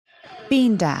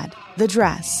Bean Dad, The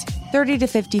Dress, 30 to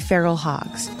 50 Feral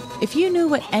Hogs. If you knew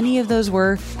what any of those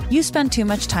were, you spend too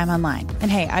much time online.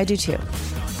 And hey, I do too.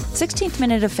 16th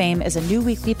Minute of Fame is a new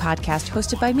weekly podcast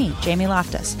hosted by me, Jamie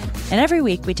Loftus. And every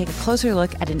week we take a closer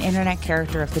look at an internet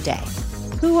character of the day.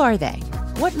 Who are they?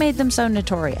 What made them so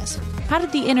notorious? How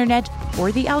did the internet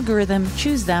or the algorithm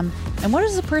choose them? And what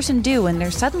does a person do when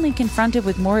they're suddenly confronted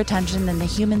with more attention than the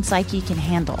human psyche can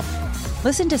handle?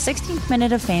 Listen to 16th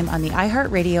Minute of Fame on the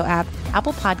iHeartRadio app,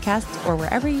 Apple Podcasts, or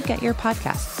wherever you get your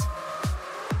podcasts.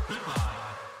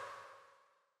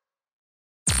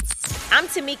 I'm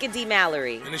Tamika D.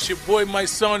 Mallory. And it's your boy, my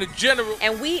son, the General.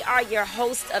 And we are your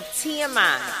hosts of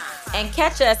TMI. And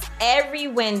catch us every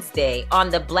Wednesday on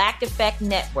the Black Effect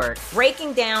Network,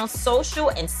 breaking down social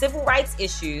and civil rights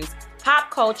issues,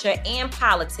 pop culture, and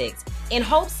politics in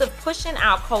hopes of pushing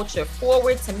our culture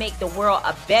forward to make the world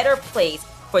a better place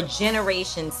for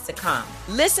generations to come.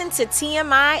 Listen to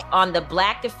TMI on the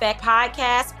Black Effect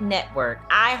Podcast Network,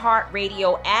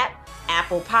 iHeartRadio app,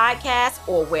 Apple Podcasts,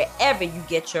 or wherever you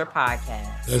get your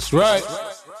podcasts. That's right.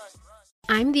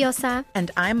 I'm Diosa. And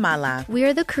I'm Mala. We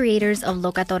are the creators of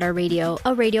Locatora Radio,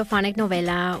 a radiophonic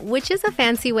novela, which is a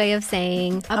fancy way of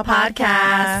saying a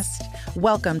podcast.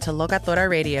 Welcome to Locatora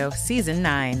Radio, Season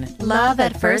 9. Love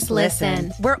at first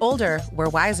listen. We're older, we're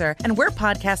wiser, and we're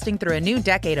podcasting through a new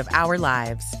decade of our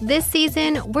lives. This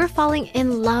season, we're falling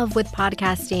in love with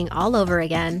podcasting all over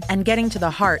again. And getting to the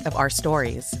heart of our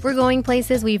stories. We're going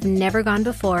places we've never gone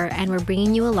before, and we're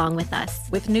bringing you along with us.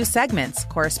 With new segments,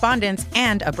 correspondence,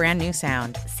 and a brand new sound.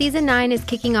 Season 9 is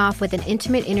kicking off with an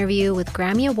intimate interview with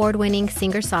Grammy Award-winning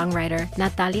singer-songwriter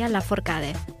Natalia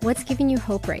Lafourcade. What's giving you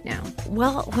hope right now?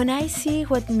 Well, when I see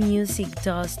what music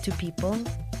does to people,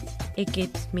 it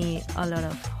gives me a lot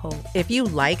of hope. If you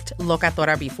liked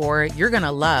Locatora before, you're going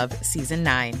to love Season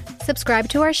 9. Subscribe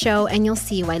to our show and you'll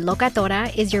see why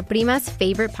Locatora is your prima's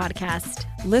favorite podcast.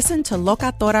 Listen to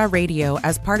Locatora Radio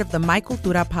as part of the My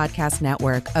Cultura Podcast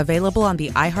Network, available on the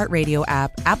iHeartRadio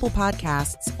app, Apple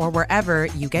Podcasts, or wherever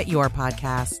you get your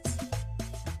podcasts.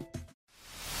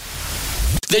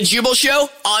 The Jubal Show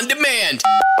on demand.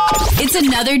 It's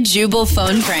another Jubal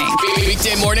phone prank.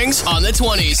 Weekday mornings on the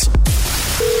 20s.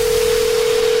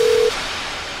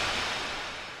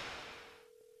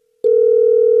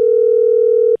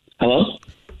 Hello?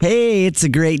 Hey, it's a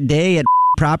great day at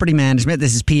Property Management.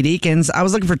 This is Pete Eakins. I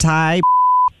was looking for Ty.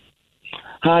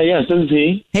 Hi, yes, this is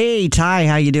he. Hey, Ty,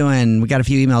 how you doing? We got a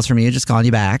few emails from you. Just calling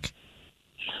you back.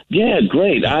 Yeah,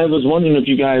 great. I was wondering if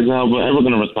you guys were ever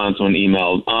going to respond to an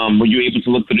email. Were you able to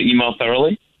look through the email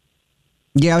thoroughly?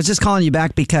 Yeah, I was just calling you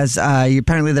back because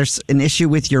apparently there's an issue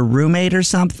with your roommate or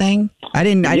something. I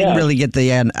didn't really get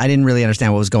I didn't really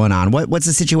understand what was going on. What's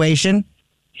the situation?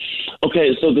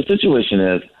 Okay, so the situation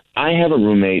is I have a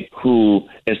roommate who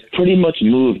is pretty much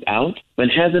moved out, but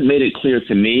hasn't made it clear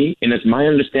to me, and it's my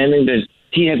understanding that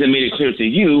he hasn't made it clear to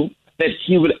you that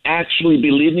he would actually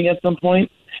be leaving at some point.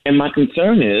 And my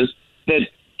concern is that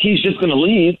he's just going to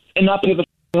leave and not pay the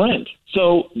rent.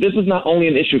 So this is not only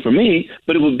an issue for me,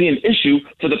 but it would be an issue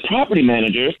for the property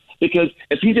managers, because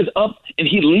if he just up and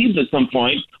he leaves at some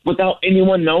point without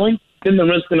anyone knowing, then the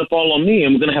rent's going to fall on me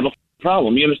and we're going to have a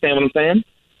problem. You understand what I'm saying?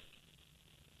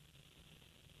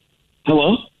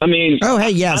 Hello? I mean... Oh,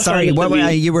 hey, yeah, sorry.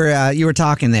 You were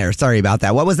talking there. Sorry about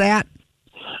that. What was that?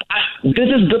 This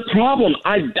is the problem.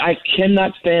 I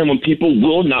cannot stand when people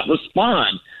will not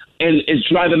respond. And it's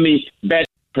driving me bat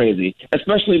crazy,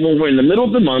 especially when we're in the middle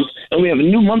of the month and we have a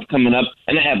new month coming up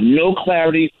and I have no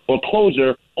clarity or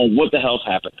closure on what the hell's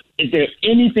happened. Is there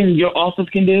anything your office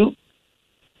can do?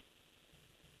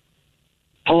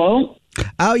 Hello?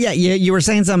 Oh, yeah. You were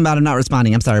saying something about him not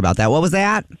responding. I'm sorry about that. What was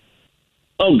that?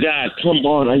 Oh, God, come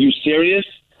on. Are you serious?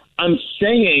 I'm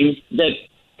saying that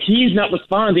he's not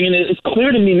responding, and it's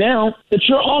clear to me now that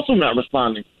you're also not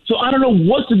responding. So I don't know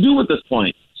what to do at this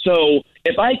point. So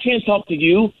if I can't talk to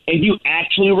you and you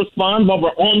actually respond while we're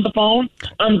on the phone,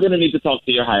 I'm going to need to talk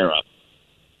to your higher up.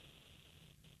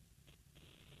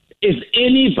 Is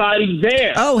anybody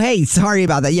there? Oh, hey, sorry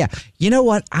about that. Yeah. You know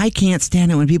what? I can't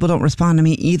stand it when people don't respond to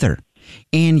me either.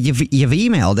 And you've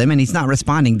emailed him and he's not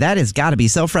responding. That has got to be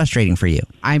so frustrating for you.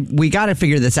 We got to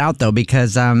figure this out, though,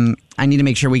 because I need to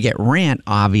make sure we get rent,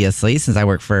 obviously, since I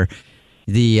work for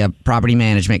the property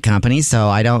management company. So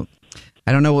I don't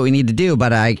know what we need to do,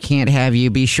 but I can't have you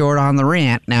be short on the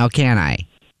rent now, can I?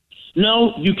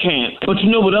 No, you can't. But you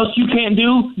know what else you can't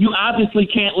do? You obviously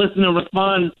can't listen and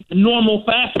respond in normal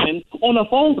fashion on a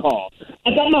phone call.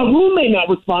 I got my roommate not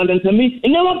responding to me,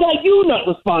 and now I got you not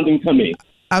responding to me.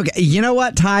 Okay, you know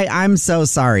what, Ty? I'm so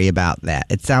sorry about that.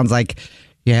 It sounds like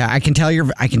Yeah, I can tell you're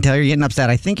getting upset.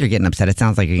 I think you're getting upset. It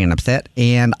sounds like you're getting upset.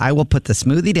 And I will put the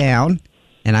smoothie down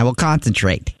and I will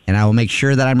concentrate and I will make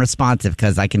sure that I'm responsive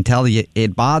because I can tell you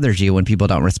it bothers you when people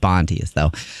don't respond to you.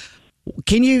 So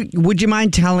would you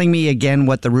mind telling me again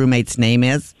what the roommate's name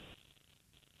is?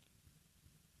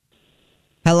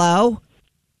 Hello?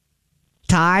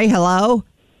 Ty, hello?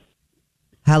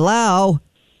 Hello?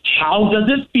 How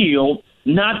does it feel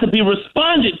not to be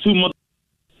responded to?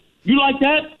 You like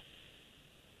that?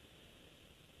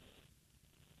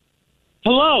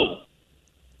 Hello?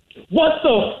 What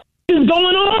the is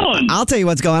going on? I'll tell you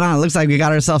what's going on. It looks like we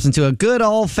got ourselves into a good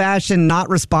old-fashioned not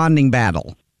responding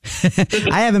battle.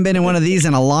 I haven't been in one of these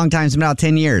in a long time. It's been about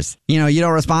 10 years. You know, you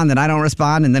don't respond, then I don't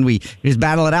respond, and then we just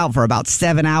battle it out for about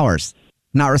 7 hours,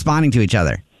 not responding to each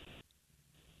other.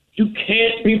 You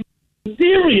can't be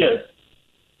serious.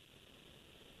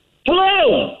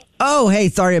 Hello? Oh, hey,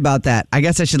 sorry about that. I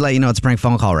guess I should let you know it's a prank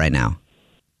phone call right now.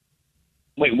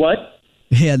 Wait, what?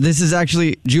 Yeah, this is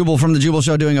actually Jubal from the Jubal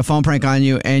Show doing a phone prank on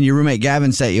you, and your roommate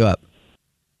Gavin set you up.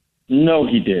 No,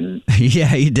 he didn't. Yeah,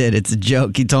 he did. It's a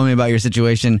joke. He told me about your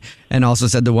situation and also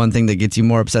said the one thing that gets you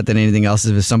more upset than anything else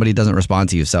is if somebody doesn't respond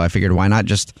to you. So I figured why not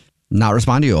just not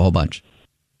respond to you a whole bunch?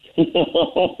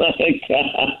 Oh, my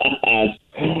gosh.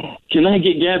 Can I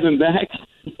get Gavin back?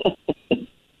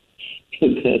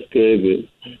 That's good.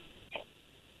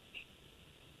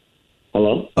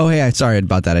 Hello? Oh, hey, sorry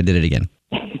about that. I did it again.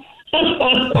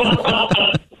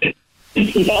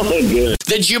 Good.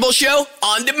 The Jubal Show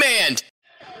on demand.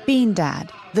 Bean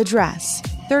Dad, The Dress,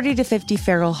 30 to 50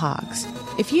 Feral Hogs.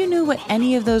 If you knew what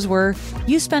any of those were,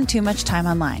 you spend too much time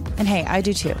online. And hey, I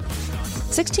do too.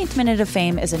 16th Minute of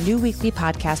Fame is a new weekly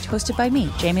podcast hosted by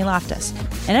me, Jamie Loftus.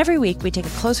 And every week we take a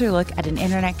closer look at an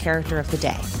internet character of the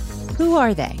day. Who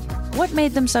are they? What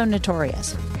made them so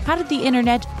notorious? How did the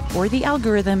internet or the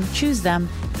algorithm choose them?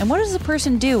 And what does a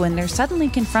person do when they're suddenly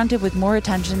confronted with more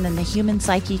attention than the human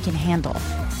psyche can handle?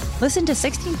 Listen to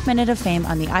 16th Minute of Fame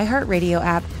on the iHeartRadio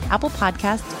app, Apple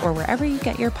Podcasts, or wherever you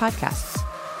get your podcasts.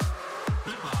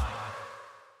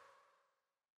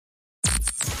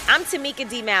 I'm Tamika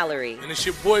D. Mallory. And it's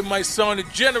your boy, my son, the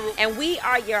General. And we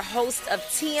are your hosts of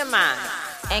TMI.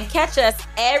 And catch us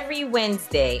every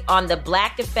Wednesday on the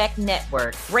Black Effect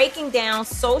Network, breaking down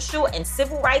social and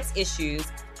civil rights issues,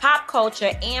 pop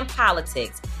culture, and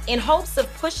politics in hopes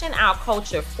of pushing our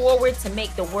culture forward to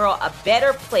make the world a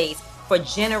better place for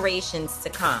generations to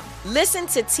come. Listen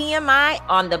to TMI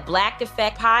on the Black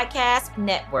Effect Podcast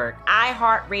Network,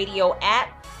 iHeartRadio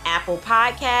app, Apple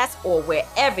Podcasts, or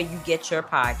wherever you get your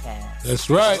podcasts. That's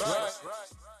right.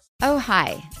 Oh,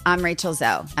 hi, I'm Rachel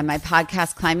Zoe, and my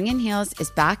podcast, Climbing in Heels,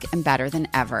 is back and better than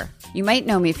ever. You might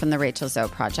know me from the Rachel Zoe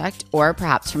Project, or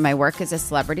perhaps from my work as a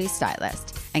celebrity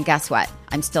stylist. And guess what?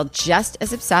 I'm still just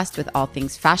as obsessed with all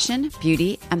things fashion,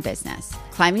 beauty, and business.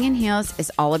 Climbing in Heels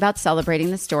is all about celebrating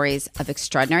the stories of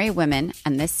extraordinary women,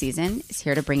 and this season is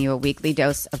here to bring you a weekly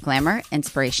dose of glamour,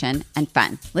 inspiration, and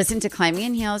fun. Listen to Climbing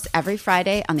in Heels every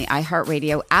Friday on the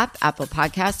iHeartRadio app, Apple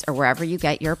Podcasts, or wherever you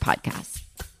get your podcasts.